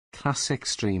classic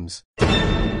streams.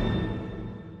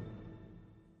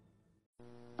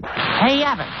 Hey,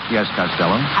 Abbott. Yes,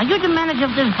 Costello? Are you the manager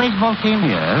of this baseball team?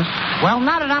 Yes. Well,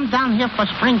 now that I'm down here for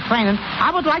spring training,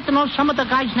 I would like to know some of the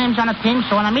guys' names on the team,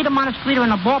 so when I meet them on the street or in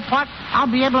the ballpark, I'll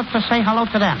be able to say hello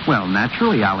to them. Well,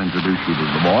 naturally, I'll introduce you to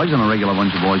the boys and a regular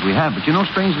bunch of boys we have. But you know,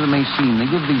 strange as it may seem, they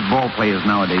give these ball players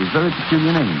nowadays very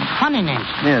peculiar names. Funny names.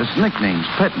 Yes, nicknames,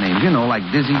 pet names, you know, like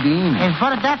Dizzy Dean. Is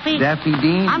Brother Daffy? Daffy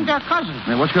Dean. I'm their cousin.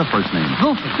 Now, what's your first name?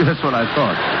 Goofy. That's what I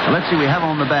thought. Well, let's see, we have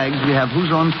on the bags, we have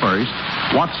who's on first,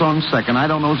 what's on second, I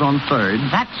don't know's on third.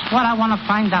 That's what I want to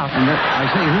find out. And I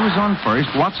say, who's on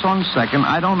first, what's on second,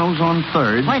 I don't know's on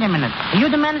third. Wait a minute. Are you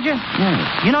the manager? Yes.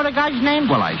 You know the guy's name?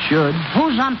 Well, I should.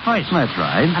 Who's on first? That's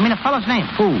right. I mean, the fellow's name.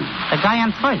 Who? The guy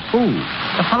on first. Who?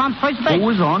 The fellow on first base. Who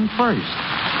is on first?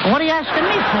 Well, what are you asking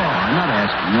me for? I'm not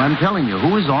asking you. I'm telling you.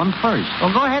 Who is on first?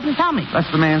 Well, go ahead and tell me. That's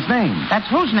the man's name. That's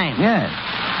whose name? Yes.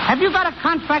 Have you got a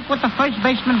contract with the first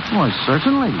baseman? Why,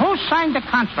 certainly. Who signed the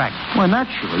contract? Well,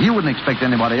 naturally. You wouldn't expect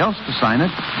anybody else to sign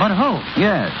it. But who?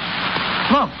 Yes.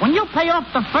 Look, when you pay off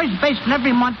the first baseman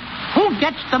every month, who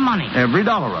gets the money? Every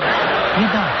dollar of it. He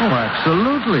does. Oh,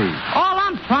 absolutely. All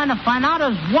I'm trying to find out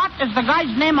is what is the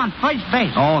guy's name on first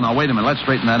base? Oh, now, wait a minute. Let's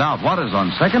straighten that out. What is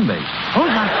on second base?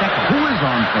 Who's on second? Who is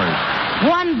on first?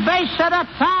 One base at a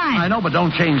time. I know, but don't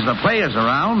change the players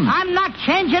around. I'm not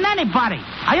changing anybody.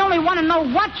 I only want to know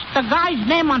what's the guy's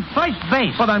name on first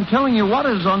base. But I'm telling you what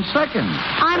is on second.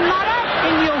 I'm not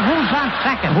asking you who's on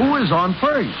second. Who is on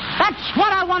first? That's what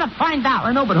I want to find out.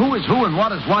 I know, but who is who and what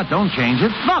is what? Don't change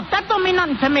it. Look, that don't mean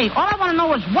nothing to me. All I want to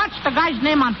know is what's the guy's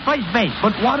name on first base.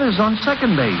 But what is on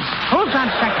second base? Who's on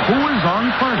second? Who is on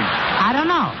first? I don't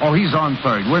know. Oh, he's on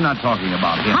third. We're not talking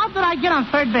about him. How did I get on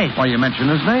third base? Why, you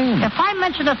mentioned his name. If I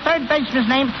mentioned the third baseman's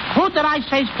name, who did I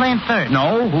say is playing third?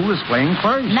 No, who is playing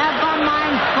first? Never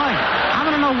mind first. I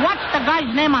want to know what's the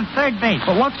guy's name on third base.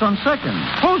 But what's on second?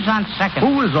 Who's on second?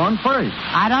 Who is on first?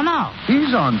 I don't know. He's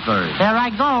on third. There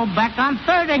I go, back on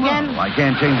third again. Well, I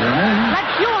can't change their name.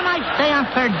 Let's you and I stay on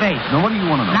third base. Now, what do you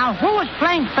want to know? Now, who is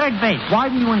playing third base? Why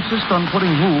do you insist on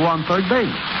putting who on third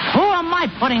base? Who am I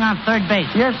putting on third base?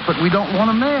 Yes, but we don't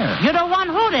want him there. You don't want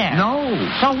who there? No.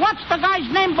 So what's the guy's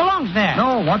name belongs there?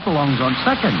 No, what belongs on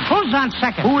second? Who's on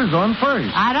second? Who is on first?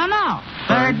 I don't know.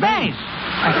 Third base.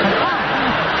 I said,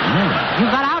 you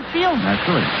got outfield?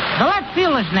 Naturally. The left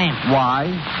fielder's name. Why?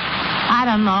 I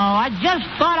don't know. I just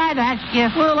thought I'd ask you.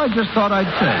 Well, I just thought I'd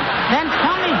say. Then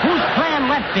tell me who's playing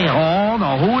left field. Oh,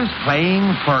 no. Who is playing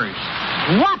first?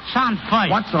 What's on first?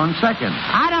 What's on second?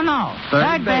 I don't know.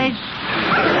 Third base.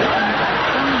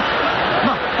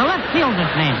 Look, the left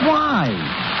fielder's name. Why?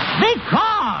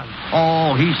 Because.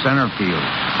 Oh, he's center field.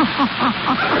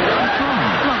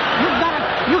 Look,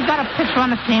 you've got a pitcher on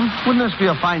the team. Wouldn't this be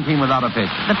a fine team without a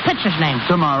pitcher? The pitcher's name.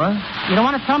 Tomorrow? You don't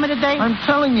want to tell me today? I'm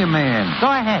telling you, man. Go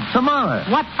ahead. Tomorrow.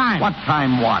 What time? What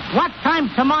time what? What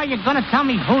time tomorrow you're going to tell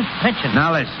me who's pitching?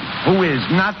 Now listen. Who is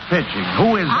not pitching?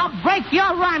 Who is... I'll break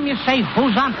your rhyme. You say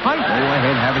who's on first? Go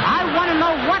ahead, have it. I want to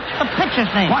know what's the pitcher's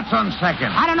name. What's on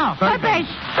second? I don't know. Third base.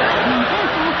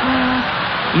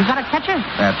 You got a catcher?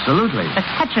 Absolutely. The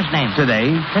catcher's name.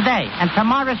 Today? Today. And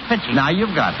tomorrow's pitching. Now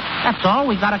you've got it. That's all.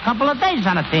 We got a couple of days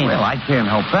on the team. Well, I can't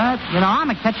help that. You know,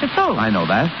 I'm a catcher, too. I know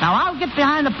that. Now, I'll get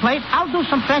behind the plate. I'll do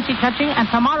some fancy catching,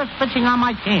 and tomorrow's pitching on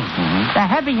my team. Mm-hmm. The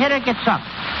heavy hitter gets up.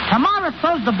 Tomorrow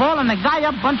throws the ball, and the guy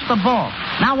up bunts the ball.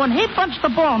 Now, when he bunts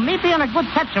the ball, me being a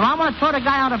good catcher, I want to throw the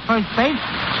guy out at first base,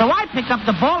 so I pick up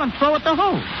the ball and throw it to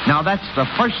who? Now, that's the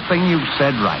first thing you've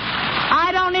said right.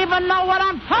 I don't even know what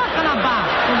I'm talking about.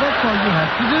 Well, that's all you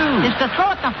have to do. Is to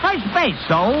throw it to first base.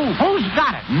 So? Who's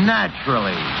got it?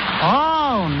 Naturally.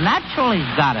 Oh, naturally's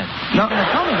got it. You No, should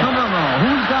have told me that. no.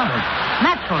 Who's got it?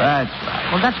 Naturally. That's right.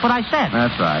 Well, that's what I said.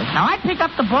 That's right. Now, I pick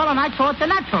up the ball and I throw it to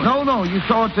naturally. No, you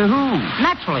throw it to who?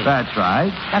 Naturally. That's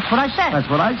right. That's what I said. That's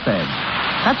what I said.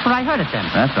 That's what I heard it then.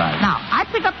 That's right. Now, I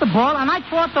pick up the ball and I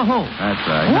throw it to who? That's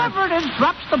right. Whoever it is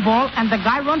drops the ball and the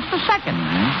guy runs to second.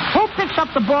 Mm-hmm. Who picks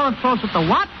up the ball and throws it to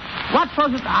what? What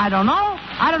throws it? I don't know.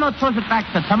 I don't know. Throws it back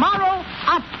to tomorrow.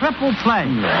 A triple play.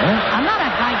 Yes. Another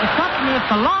guy gets up to me if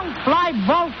the long fly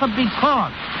ball could be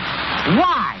caught.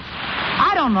 Why?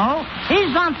 I don't know.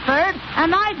 He's on third,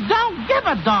 and I don't give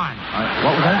a darn.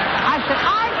 What was that? I said,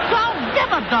 I don't give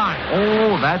a darn.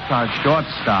 Oh, that's our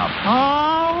shortstop.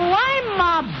 Oh, I'm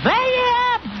a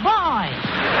bad boy.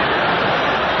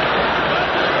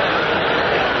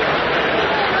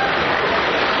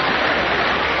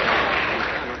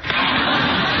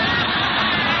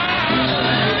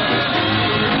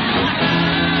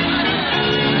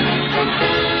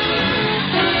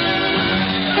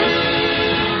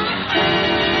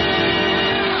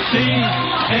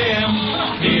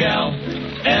 C-A-M-E-L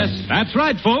That's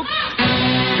right, folks.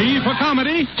 C for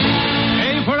comedy,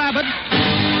 A for Abbott,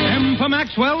 M for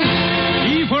Maxwell,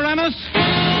 E for Ennis,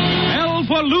 L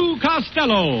for Lou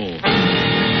Costello.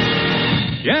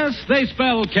 Yes, they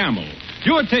spell camel.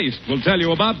 Your taste will tell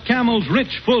you about Camel's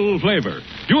rich, full flavor.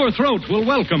 Your throat will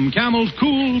welcome Camel's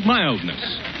cool mildness.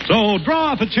 So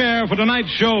draw up a chair for tonight's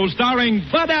show starring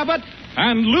Bud Abbott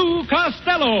and Lou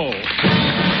Costello.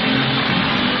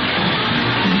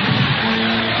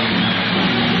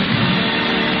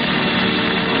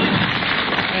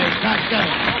 Hey,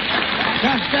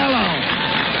 Costello.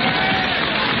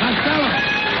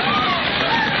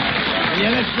 Will you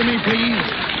listen to me, please?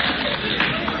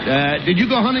 Did you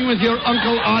go hunting with your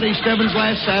Uncle Artie Stebbins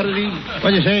last Saturday?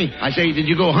 What'd you say? I say, did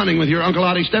you go hunting with your Uncle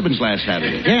Artie Stebbins last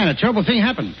Saturday? Yeah, and a terrible thing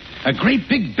happened. A great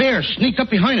big bear sneaked up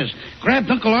behind us,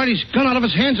 grabbed Uncle Artie's gun out of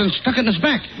his hands, and stuck it in his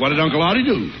back. What did Uncle Artie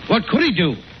do? What could he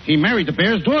do? He married the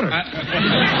bear's daughter.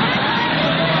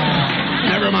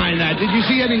 Never mind that. Did you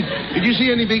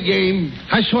see any big game?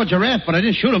 I saw a giraffe, but I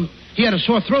didn't shoot him. He had a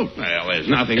sore throat. Well, there's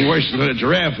nothing worse than a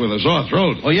giraffe with a sore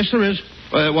throat. Oh, yes, there is.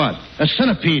 What? A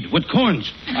centipede with corns.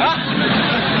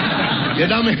 You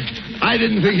dummy. I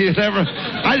didn't think you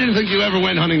ever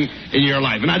went hunting in your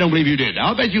life, and I don't believe you did.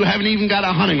 I'll bet you haven't even got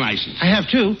a hunting license. I have,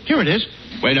 too. Here it is.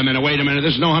 Wait a minute.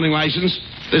 This is no hunting license.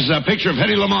 This is a picture of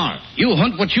Hedy Lamarr. You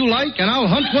hunt what you like, and I'll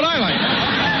hunt what I like.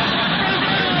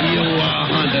 You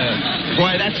hunter.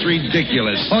 Boy, that's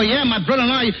ridiculous. Oh, yeah, my brother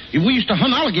and I, we used to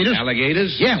hunt alligators.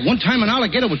 Alligators? Yeah, one time an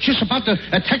alligator was just about to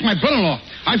attack my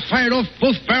brother-in-law. I fired off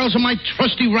both barrels of my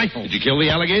trusty rifle. Did you kill the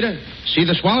alligator? See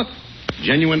this wallet?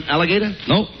 Genuine alligator?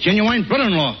 No, genuine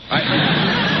brother-in-law.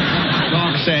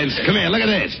 Nonsense. Come here, look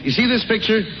at this. You see this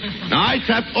picture? Now, I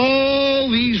trapped all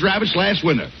these rabbits last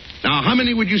winter. Now, how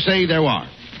many would you say there are?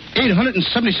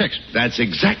 876. That's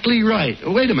exactly right.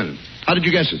 Oh, wait a minute. How did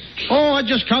you guess it? Oh, I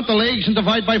just count the legs and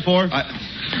divide by 4.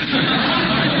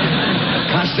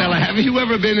 Costello, have you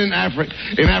ever been in Africa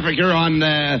on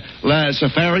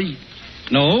safari?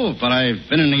 No, but I've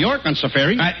been in New York on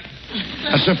safari.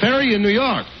 A safari in New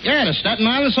York? Yeah, the Staten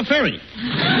Island Safari.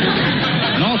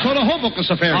 And also the Hoboken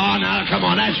Safari. Oh, now, come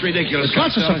on, that's ridiculous. There's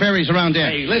lots of safaris around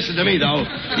there. Hey, listen to me, though.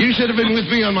 You should have been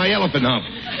with me on my elephant hump.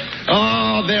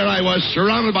 Oh, there I was,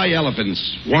 surrounded by elephants.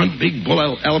 One big bull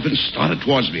elephant started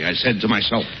towards me. I said to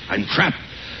myself, I'm trapped.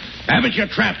 Abbott, you're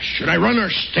trapped. Should I run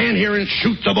or stand here and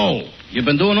shoot the bull? You've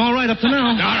been doing all right up to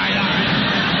now. All right.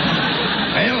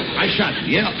 Well, I shot.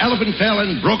 The elephant fell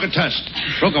and broke a tusk.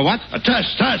 Broke a what? A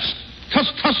tusk.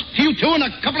 Tusk to you two and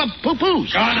a couple of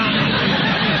poo-poos. Oh, no.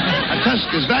 A tusk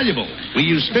is valuable. We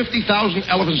use 50,000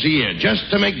 elephants a year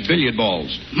just to make billiard balls.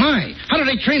 My, how do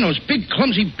they train those big,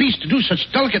 clumsy beasts to do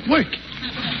such delicate work?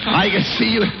 I can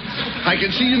see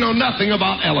you know nothing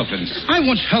about elephants. I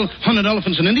once hunted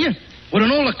elephants in India with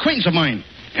an old acquaintance of mine.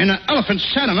 And an elephant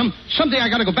sat on them. Someday I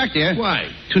got to go back there.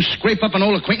 Why? To scrape up an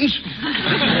old acquaintance.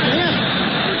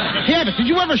 Yeah, but did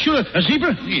you ever shoot a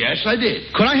zebra? Yes, I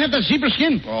did. Could I have that zebra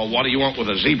skin? Oh, what do you want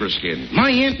with a zebra skin? My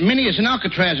Aunt Minnie is in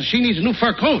Alcatraz, and she needs a new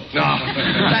fur coat. No,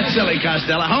 that's silly,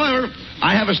 Costello. However,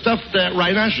 I have a stuffed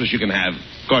rhinoceros you can have.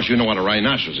 Of course, you know what a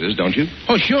rhinoceros is, don't you?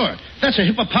 Oh, sure. That's a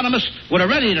hippopotamus with a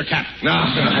radiator cap. No.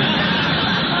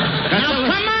 Now,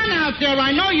 come on out there.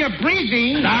 I know you're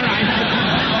breathing. All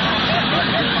right.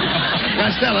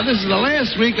 Costello, this is the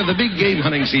last week of the big game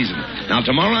hunting season. Now,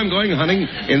 tomorrow I'm going hunting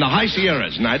in the High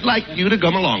Sierras, and I'd like you to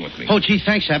come along with me. Oh, gee,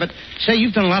 thanks, Abbott. Say,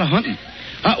 you've done a lot of hunting.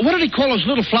 What do they call those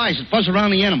little flies that buzz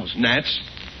around the animals? Gnats.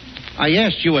 I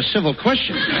asked you a civil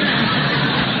question.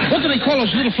 What do they call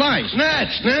those little flies?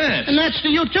 Gnats. And that's to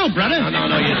you, too, brother. No,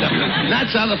 you don't.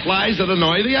 Gnats are the flies that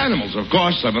annoy the animals. Of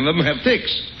course, some of them have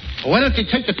ticks. Well, why don't they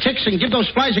take the ticks and give those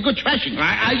flies a good thrashing?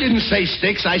 I didn't say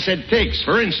sticks. I said ticks.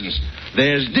 For instance,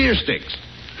 there's deer sticks.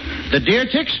 The deer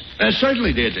ticks?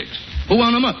 Certainly deer ticks. Who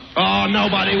wound them up? Oh,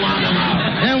 nobody wound them up.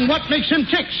 And what makes him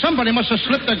tick? Somebody must have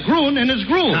slipped a groon in his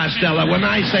groove. Now, Stella, when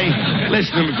I say...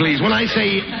 Listen to me, please. When I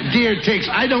say deer ticks,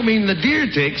 I don't mean the deer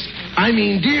ticks. I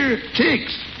mean deer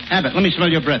ticks. Abbott, let me smell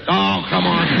your breath. Oh, come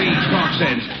on, please. Talk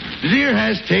sense. The deer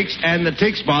has ticks, and the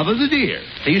ticks bother the deer.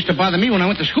 They used to bother me when I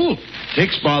went to school.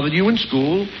 Ticks bothered you in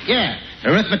school? Yeah.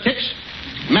 Arithmetics,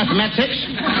 mathematics.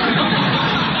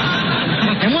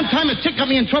 And one time a tick got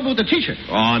me in trouble with the teacher.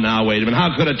 Oh, now, wait a minute.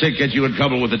 How could a tick get you in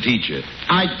trouble with the teacher?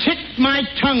 I ticked my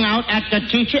tongue out at the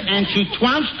teacher, and she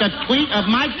trounced the tweet of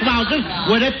my trousers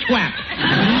with a twap.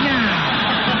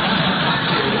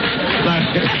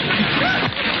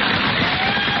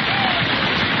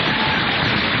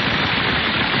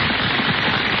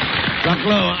 Look,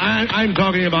 no, I'm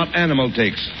talking about animal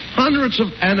ticks. Hundreds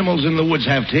of animals in the woods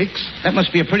have ticks. That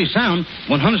must be a pretty sound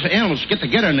when hundreds of animals get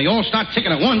together and they all start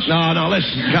ticking at once. No,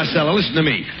 listen, Costello, listen to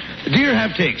me. Deer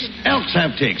have ticks. Elks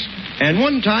have ticks. And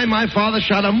one time my father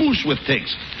shot a moose with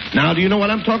ticks. Now, do you know what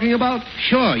I'm talking about?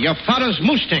 Sure, your father's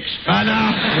moose ticks.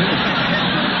 No.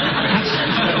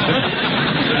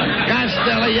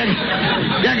 Costello,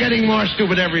 you're getting more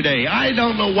stupid every day. I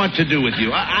don't know what to do with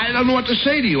you. I don't know what to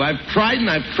say to you. I've tried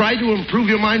to improve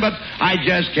your mind, but I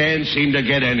just can't seem to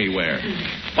get anywhere.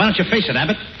 Why don't you face it,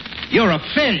 Abbott? You're a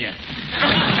failure.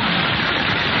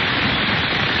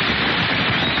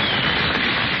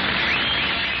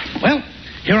 Well,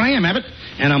 here I am, Abbott,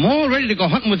 and I'm all ready to go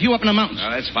hunting with you up in the mountains.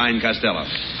 That's fine, Costello.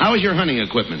 How is your hunting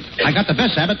equipment? I got the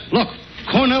best, Abbott. Look,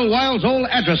 Cornell Wilde's old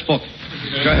address book.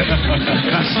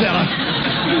 Costello,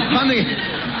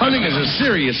 hunting is a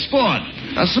serious sport.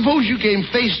 Now, suppose you came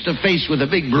face to face with a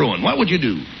big Bruin. What would you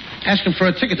do? Ask him for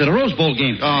a ticket to the Rose Bowl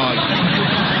game.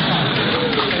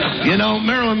 You know,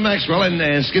 Marilyn Maxwell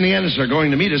and Skinny Ennis are going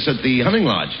to meet us at the hunting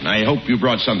lodge, and I hope you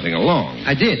brought something along.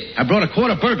 I did. I brought a quart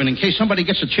of bourbon in case somebody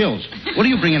gets the chills. What are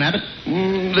you bringing, Abbott?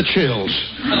 The chills.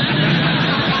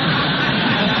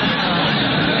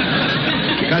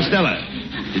 Costello,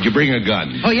 did you bring a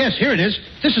gun? Oh, yes, here it is.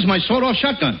 This is my sawed-off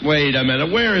shotgun. Wait a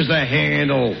minute. Where is the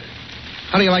handle?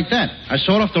 How do you like that? I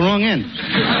sawed off the wrong end.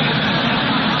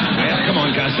 Well, come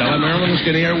on, Costello. Marilyn and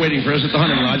Skinny are waiting for us at the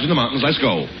hunting lodge in the mountains. Let's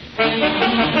go.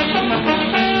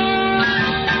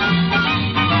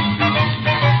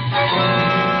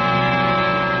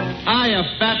 Hiya,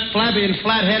 fat, flabby, and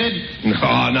flat-headed.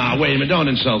 No, wait a minute. Don't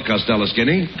insult Costello,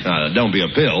 Skinny. Don't be a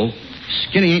pill.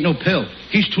 Skinny ain't no pill.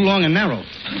 He's too long and narrow.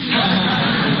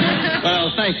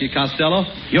 Well, thank you, Costello.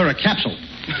 You're a capsule.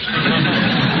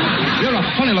 You're a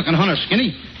funny-looking hunter,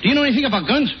 Skinny. Do you know anything about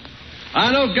guns?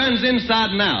 I know guns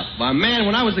inside and out. Why, man,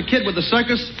 when I was a kid with the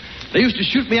circus, they used to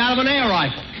shoot me out of an air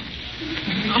rifle.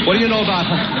 What do you know about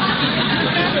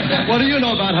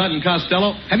hunting,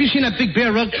 Costello? Have you seen that big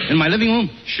bear rug in my living room?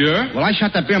 Sure. Well, I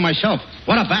shot that bear myself.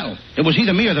 What a battle. It was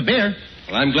either me or the bear.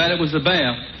 Well, I'm glad it was the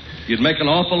bear. You'd make an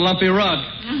awful lumpy rug.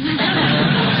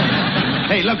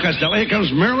 Hey, look, Costello, here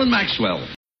comes Marilyn Maxwell.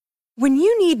 When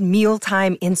you need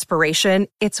mealtime inspiration,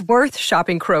 it's worth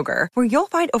shopping Kroger, where you'll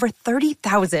find over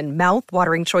 30,000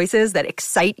 mouth-watering choices that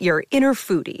excite your inner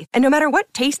foodie. And no matter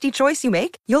what tasty choice you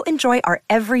make, you'll enjoy our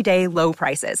everyday low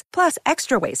prices, plus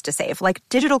extra ways to save, like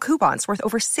digital coupons worth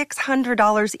over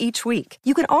 $600 each week.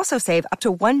 You can also save up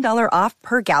to $1 off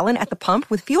per gallon at the pump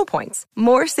with fuel points.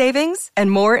 More savings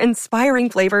and more inspiring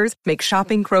flavors make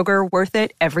shopping Kroger worth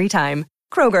it every time.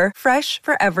 Kroger, fresh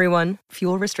for everyone.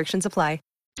 Fuel restrictions apply.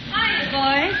 Hi,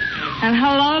 boys. And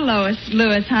hello,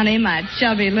 Louis, honey, my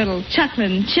chubby little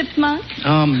chuckling chipmunk.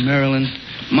 Oh, Marilyn,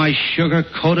 my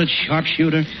sugar-coated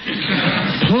sharpshooter.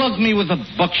 Plug me with a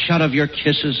buckshot of your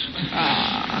kisses.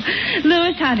 Oh.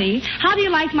 Louis, honey, how do you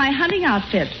like my hunting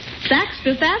outfit? Saks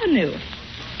Fifth Avenue.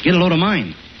 Get a load of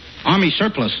mine. Army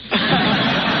surplus.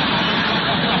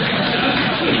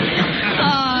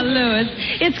 Oh, Louis,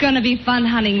 it's going to be fun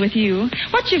hunting with you.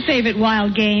 What's your favorite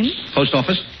wild game? Post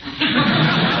office.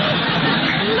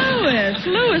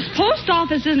 Louis, post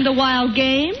office isn't a wild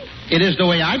game. It is the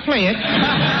way I play it.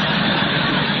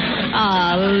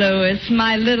 Ah, Louis,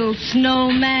 my little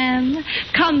snowman,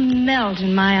 come melt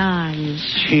in my arms.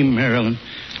 Gee, Marilyn,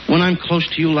 when I'm close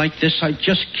to you like this, I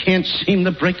just can't seem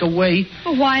to break away.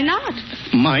 Well, why not?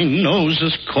 My nose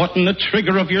is caught in the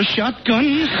trigger of your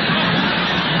shotgun.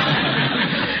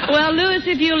 Well, Louis,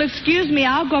 if you'll excuse me,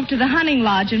 I'll go up to the hunting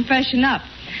lodge and freshen up.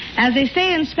 As they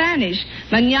say in Spanish,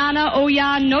 mañana o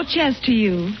ya noches to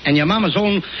you. And your mama's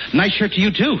own nice shirt to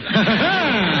you, too.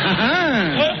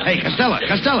 Hey, Costello,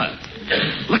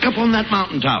 look up on that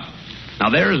mountaintop. Now,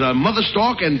 there's a mother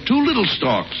stork and two little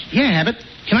storks. Yeah, Abbott.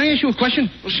 Can I ask you a question?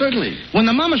 Well, certainly. When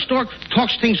the mama stork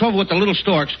talks things over with the little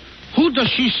storks, who does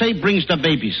she say brings the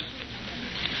babies?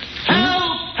 Help!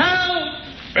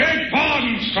 Beg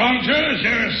pardon, stranger. Is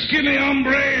there a skinny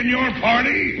hombre in your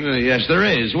party? Yes, there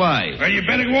is. Why? Well, you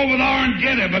better go over there and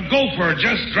get him. A gopher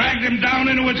just dragged him down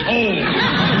into its hole.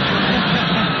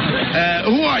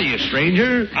 Who are you,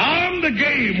 stranger? I'm the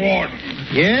game warden.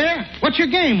 Yeah? What's your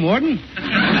game, warden?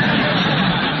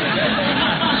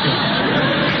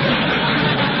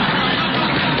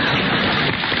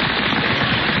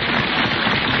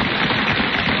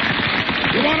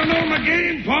 You want to know my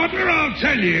game, partner? I'll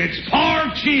tell you. It's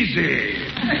Parcheesi.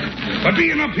 But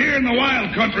being up here in the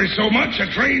wild country so much, I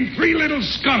trained 3 little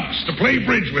skunks to play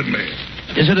bridge with me.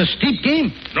 Is it a steep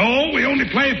game? No, we only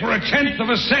play for 1/10 of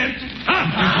a cent.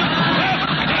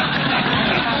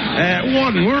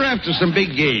 Warden, we're after some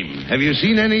big game. Have you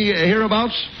seen any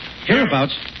hereabouts?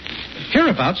 Hereabouts?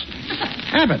 Hereabouts?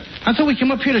 Abbott, I thought we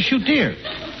came up here to shoot deer.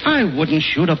 I wouldn't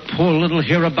shoot a poor little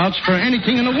hereabouts for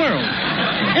anything in the world.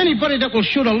 Anybody that will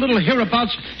shoot a little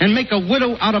hereabouts and make a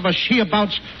widow out of a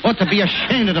sheabouts ought to be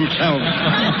ashamed of themselves.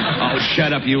 Oh,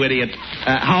 shut up, you idiot.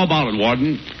 How about it,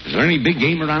 Warden? Is there any big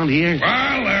game around here?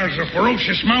 Well, there's a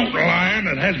ferocious mountain lion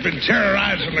that has been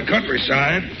terrorizing the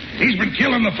countryside. He's been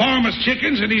killing the farmers'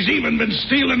 chickens, and he's even been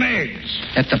stealing eggs.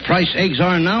 At the price eggs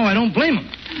are now, I don't blame him.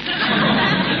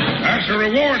 That's a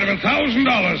reward of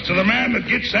 $1,000 to the man that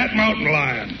gets that mountain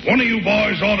lion. One of you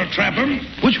boys ought to trap him.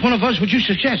 Which one of us would you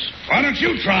suggest? Why don't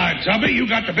you try it, Tubby? You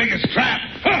got the biggest trap.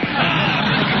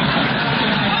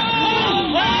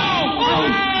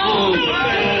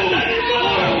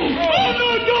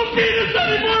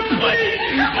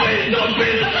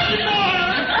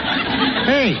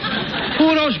 Hey, who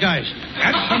are those guys?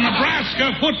 That's the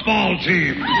Nebraska football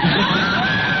team.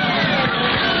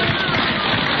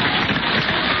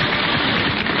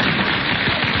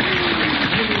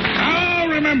 Now,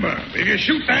 remember, if you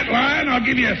shoot that lion, I'll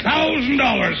give you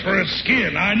 $1,000 for its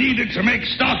skin. I need it to make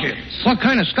stockings. What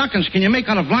kind of stockings can you make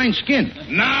out of lion skin?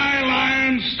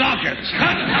 Nylon stockings.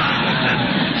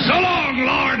 So long,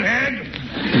 Lordhead.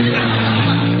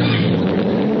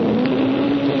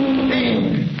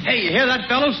 Hey, you hear that,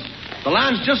 fellows? The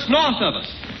line's just north of us.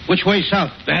 Which way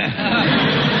south? Come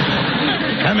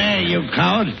here, you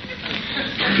coward.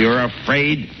 If you're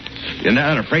afraid, you're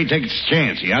not afraid to take a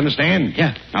chance. You understand?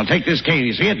 Yeah. Now take this cane.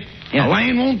 You see it? Yeah. A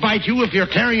lion won't bite you if you're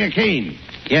carrying a cane.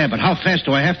 Yeah, but how fast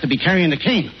do I have to be carrying the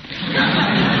cane?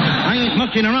 I ain't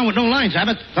monkeying around with no lines,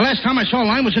 Abbott. The last time I saw a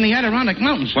lion was in the Adirondack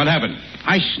Mountains. What happened?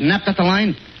 I snapped at the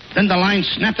lion, then the lion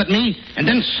snapped at me, and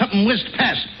then something whizzed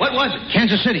past. What was it?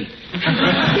 Kansas City.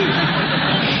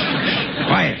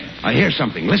 Quiet. I hear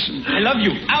something. Listen. I love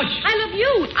you. Ouch. I love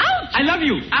you. Ouch. I love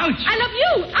you. Ouch. I love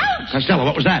you. Ouch. Costello,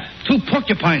 what was that? 2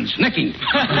 porcupines necking.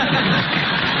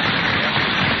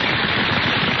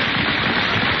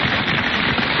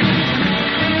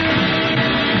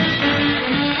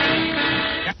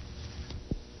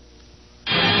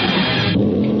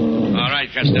 All right,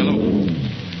 Costello.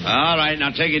 All right,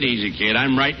 now take it easy, kid.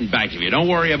 I'm right in back of you. Don't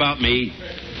worry about me.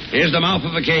 Here's the mouth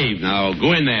of the cave. Now,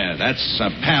 go in there. That's a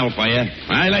pal for you.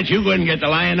 I let you go in and get the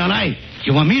lion, don't I?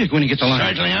 You want me to go in and get the lion?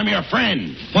 Certainly, I'm your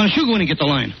friend. Why don't you go in and get the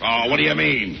lion? Oh, what do you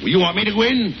mean? You want me to go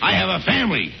in? I have a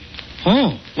family.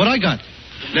 Oh, what I got?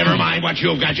 Never mind what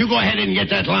you've got. You go ahead and get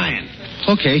that lion.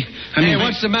 Okay. Hey,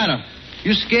 what's the matter?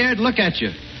 You scared? Look at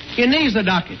you. Your knees are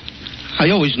knocking. I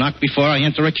always knock before I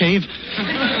enter a cave.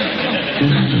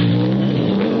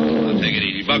 Well, take it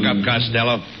easy. Buck up,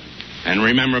 Costello. And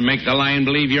remember, make the lion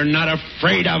believe you're not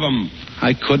afraid of him.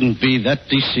 I couldn't be that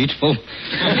deceitful.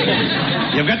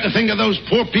 You've got to think of those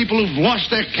poor people who've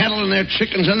lost their cattle and their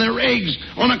chickens and their eggs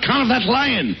on account of that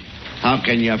lion. How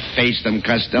can you face them,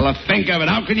 Costello? Think of it.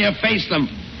 How can you face them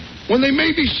when they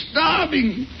may be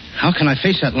starving? How can I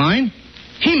face that lion?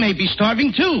 He may be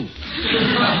starving, too.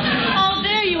 Oh,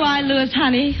 there you are, Louis,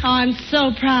 honey. Oh, I'm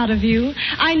so proud of you.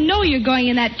 I know you're going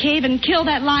in that cave and kill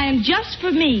that lion just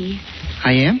for me.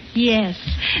 I am? Yes.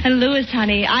 And Louis,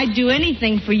 honey, I'd do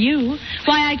anything for you.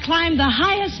 Why, I'd climb the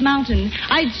highest mountain.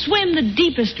 I'd swim the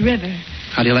deepest river.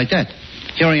 How do you like that?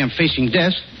 Here I am facing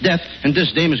death, and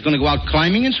this dame is going to go out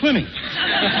climbing and swimming.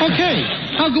 Okay,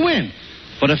 I'll go in.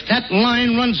 But if that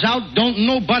lion runs out, don't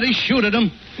nobody shoot at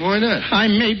him. Why not? I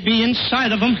may be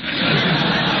inside of him.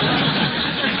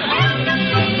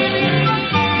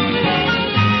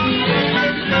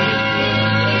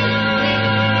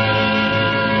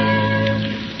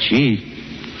 Gee,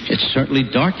 it's certainly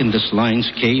dark in this lion's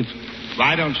cave.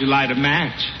 Why don't you light a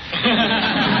match?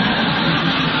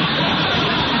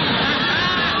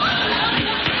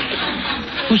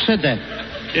 Who said that?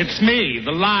 It's me,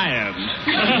 the lion.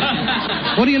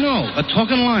 What do you know? A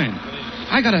talking lion.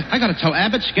 I gotta tell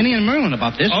Abbott, Skinny, and Merlin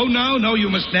about this. Oh, no, you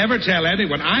must never tell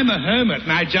anyone. I'm a hermit,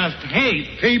 and I just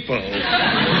hate people.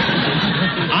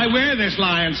 I wear this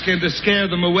lion skin to scare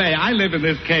them away. I live in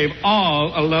this cave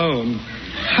all alone.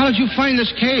 How did you find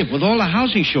this cave with all the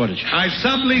housing shortage? I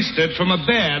subleased it from a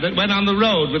bear that went on the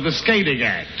road with the skating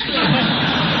act.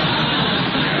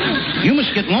 You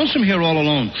must get lonesome here all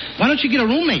alone. Why don't you get a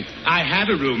roommate? I had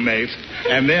a roommate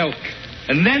and milk.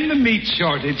 And then the meat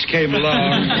shortage came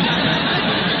along.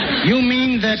 You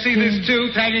mean that... See this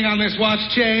tooth hanging on this watch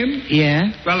chain?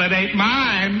 Yeah? Well, it ain't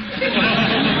mine.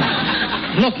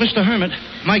 Look, Mr. Hermit,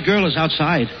 my girl is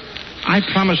outside. I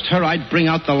promised her I'd bring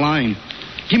out the lion.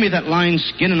 Give me that lion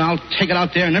skin and I'll take it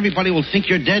out there and everybody will think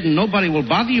you're dead and nobody will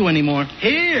bother you anymore.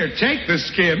 Here, take the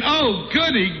skin. Oh,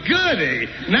 goody, goody.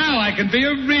 Now I can be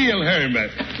a real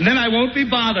hermit. And then I won't be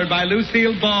bothered by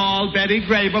Lucille Ball, Betty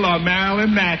Grable, or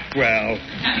Marilyn Maxwell.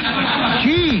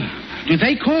 Gee, do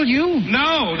they call you?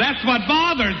 No, that's what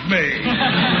bothers me.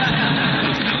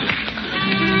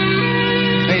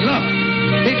 Hey, look.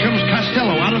 Here comes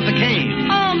Costello out of the cave.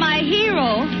 Oh, my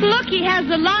hero. Look, he has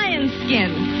the lion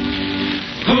skin.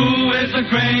 Who is the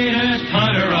greatest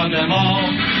hunter of them all?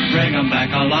 Bring 'em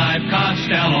back alive,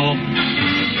 Costello.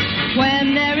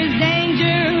 When there is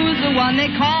danger, who's the one they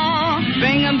call?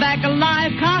 Bring 'em back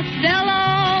alive,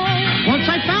 Costello. Once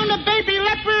I found a baby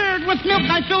leopard. With milk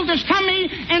I filled his tummy.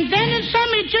 And then in some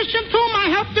Egyptian tomb I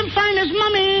helped him find his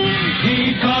mummy.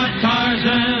 He taught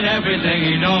Tarzan everything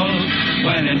he knows.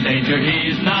 When in danger,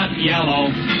 he's not yellow.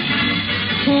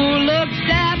 Who looks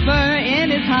dapper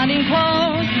in his hunting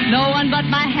clothes? No one but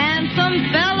my handsome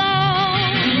fellow.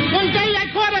 One day I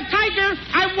caught a tiger,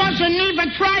 I wasn't even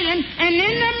trying. And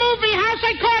in the movie house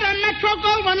I caught a Metro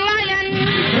Goldwyn lion.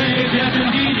 Brave, yes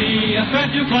indeedy, a threat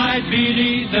to Clyde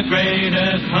Beatty, the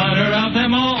greatest hunter of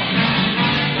them all.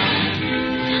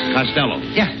 Costello.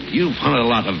 Yeah? You've hunted a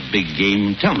lot of big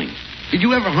game. Tell me, did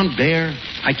you ever hunt bear?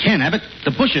 I can't, Abbott.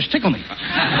 The bushes tickle me.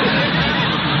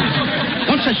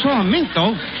 Once I saw a mink,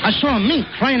 though. I saw a mink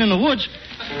crying in the woods.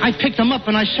 I picked him up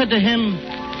and I said to him,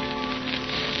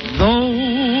 though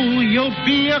you'll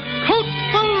be a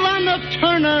coatful on a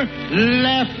Turner,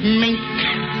 left, mink,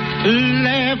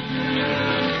 left.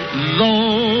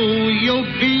 Though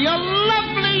you'll be a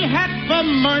lovely hat for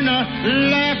Myrna,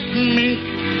 left, mink,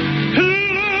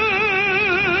 left.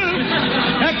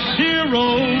 At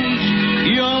Ciro's,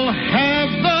 you'll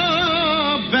have the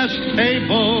best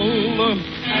table.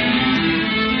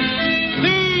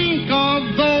 Think of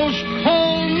those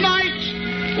cold nights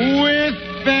with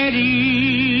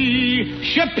Betty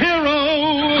Shapiro.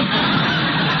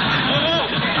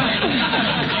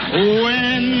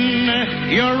 When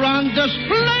you're on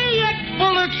display at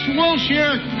Bullock's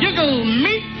Wilshire, giggle,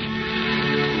 meat,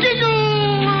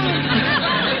 giggle.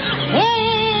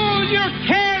 All your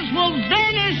cares will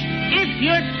vanish if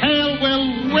your tail will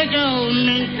wiggle,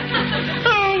 mink.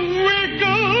 Oh,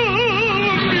 wiggle.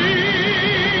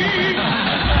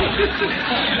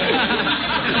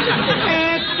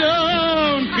 And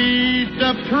don't be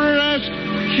depressed.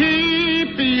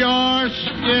 Keep your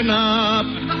skin up.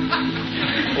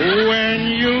 When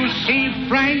you see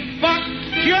Frank Buck,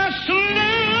 just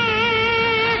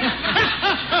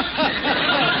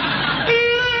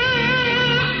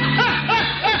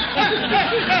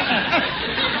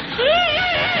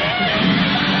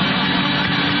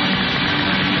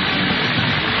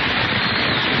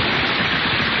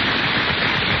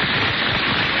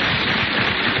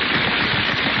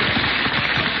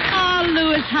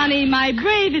Louis, honey, my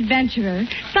brave adventurer.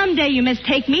 Someday you must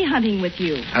take me hunting with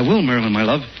you. I will, Marilyn, my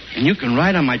love. And you can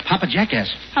ride on my Papa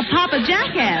Jackass. A Papa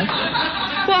Jackass?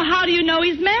 Well, how do you know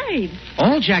he's married?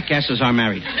 All jackasses are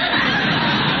married.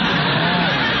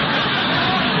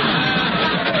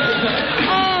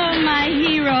 Oh, my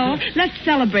hero. Let's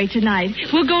celebrate tonight.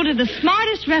 We'll go to the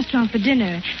smartest restaurant for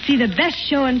dinner, see the best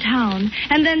show in town,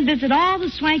 and then visit all the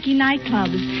swanky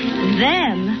nightclubs.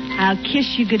 Then I'll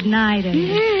kiss you goodnight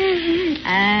and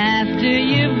after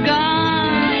you've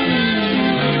gone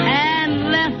and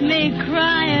left me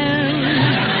crying,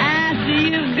 after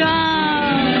you've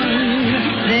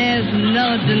gone, there's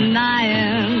no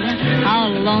denying how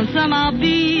lonesome I'll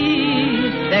be.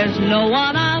 There's no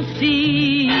one I'll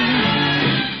see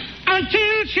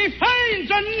until she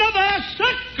finds another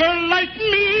sucker like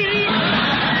me.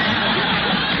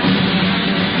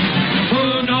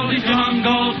 Who knows these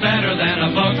jungles better than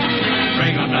a book?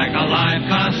 Bring 'em back alive,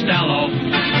 Costello.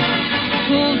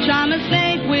 Who'll charm a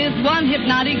snake with one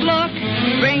hypnotic look?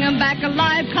 Bring 'em back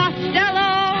alive,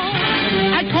 Costello.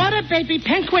 I caught a baby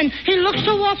penguin. He looks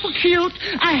so awful cute.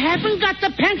 I haven't got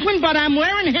the penguin, but I'm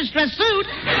wearing his dress suit.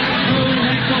 Who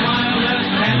makes the wildest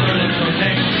antler in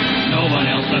rotation? No one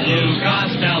else but you,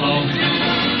 Costello.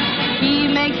 He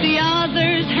makes the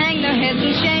others hang their heads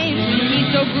in shame.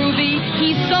 He's so groovy,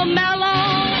 he's so mellow.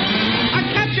 I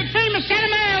captured famous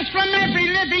animals from every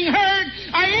living herd.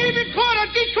 I even caught a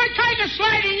Detroit tiger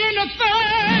sliding in a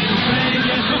third. Brave,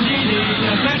 yes, indeedy,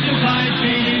 a threat to Clyde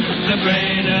Beatty, the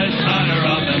greatest hunter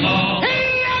of them all.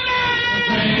 Hey,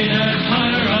 the greatest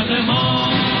hunter of them all.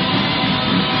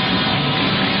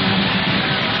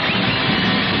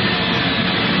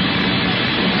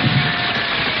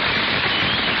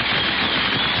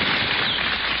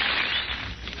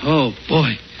 Oh,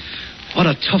 boy. What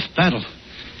a tough battle.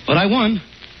 But I won.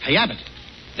 Hey, Abbott,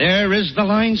 there is the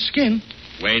lion's skin.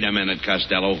 Wait a minute,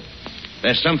 Costello.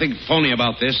 There's something phony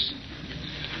about this.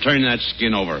 Turn that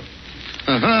skin over.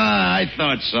 I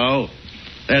thought so.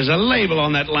 There's a label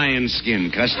on that lion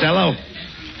skin, Costello.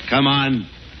 Come on,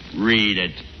 read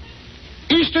it.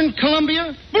 Eastern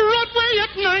Columbia, Broadway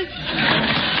at night.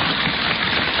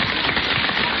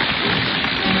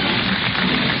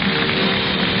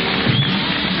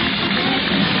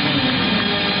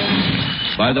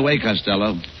 By the way,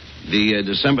 Costello, the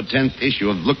December 10th issue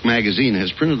of Look magazine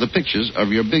has printed the pictures of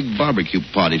your big barbecue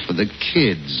party for the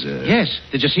kids. Yes.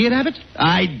 Did you see it, Abbott?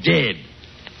 I did.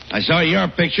 I saw your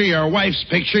picture, your wife's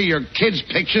picture, your kids'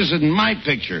 pictures, and my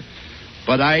picture.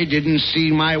 But I didn't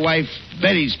see my wife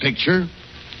Betty's picture.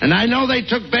 And I know they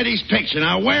took Betty's picture.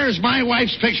 Now, where's my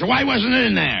wife's picture? Why wasn't it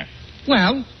in there?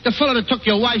 Well, the fellow that took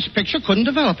your wife's picture couldn't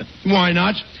develop it. Why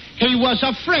not? He was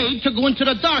afraid to go into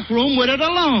the dark room with it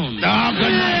alone. Oh,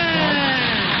 good night,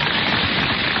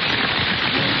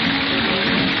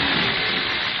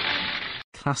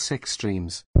 folks. Classic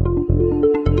Streams.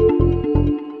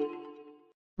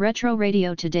 Retro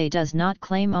Radio Today does not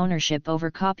claim ownership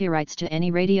over copyrights to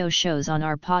any radio shows on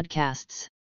our podcasts.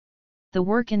 The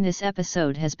work in this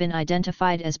episode has been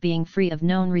identified as being free of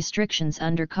known restrictions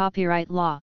under copyright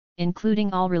law,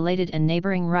 including all related and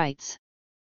neighboring rights.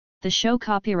 The show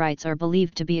copyrights are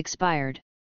believed to be expired.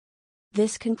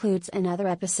 This concludes another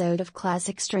episode of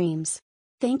Classic Streams.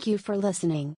 Thank you for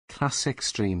listening. Classic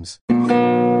Streams.